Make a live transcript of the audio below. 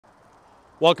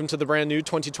Welcome to the brand new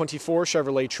 2024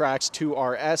 Chevrolet Trax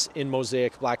 2RS in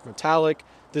Mosaic Black Metallic.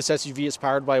 This SUV is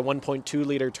powered by a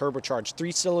 1.2-liter turbocharged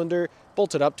 3-cylinder,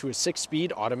 bolted up to a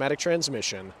 6-speed automatic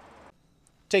transmission.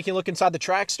 Taking a look inside the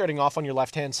Trax, starting off on your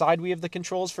left-hand side, we have the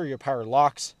controls for your power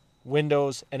locks,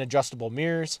 windows, and adjustable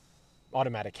mirrors,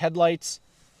 automatic headlights,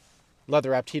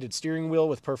 leather-wrapped heated steering wheel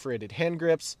with perforated hand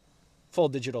grips, full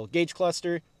digital gauge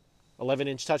cluster,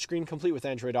 11-inch touchscreen complete with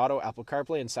Android Auto, Apple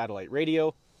CarPlay, and satellite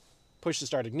radio,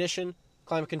 push-to-start ignition,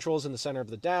 climate controls in the center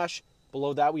of the dash.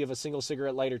 Below that, we have a single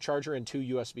cigarette lighter charger and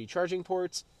 2 USB charging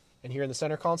ports. And here in the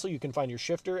center console, you can find your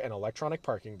shifter and electronic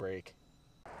parking brake.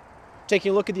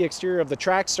 Taking a look at the exterior of the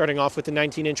Trax, starting off with the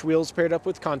 19-inch wheels paired up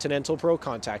with Continental Pro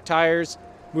contact tires.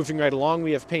 Moving right along,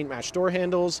 we have paint-matched door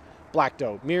handles, black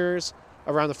doe mirrors.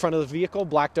 Around the front of the vehicle,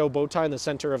 black doe bow tie in the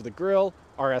center of the grille,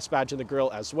 RS badge in the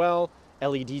grille as well,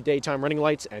 LED daytime running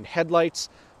lights and headlights.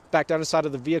 Back down the side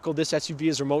of the vehicle, this SUV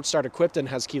is remote start equipped and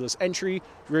has keyless entry,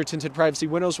 rear tinted privacy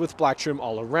windows with black trim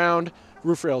all around,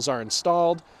 roof rails are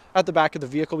installed. At the back of the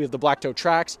vehicle, we have the black toe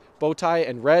Trax, bow tie,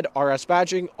 and red RS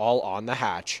badging all on the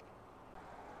hatch.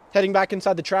 Heading back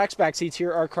inside the Trax, back seats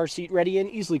here are car seat ready and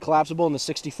easily collapsible in the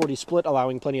 60-40 split,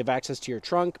 allowing plenty of access to your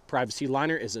trunk. Privacy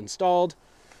liner is installed.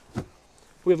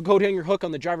 We have a coat hanger hook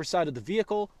on the driver's side of the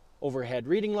vehicle, overhead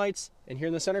reading lights, and here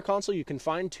in the center console, you can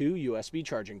find 2 USB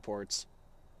charging ports.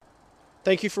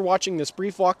 Thank you for watching this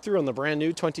brief walkthrough on the brand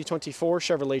new 2024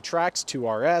 Chevrolet Trax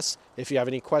 2RS. If you have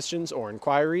any questions or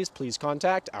inquiries, please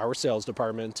contact our sales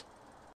department.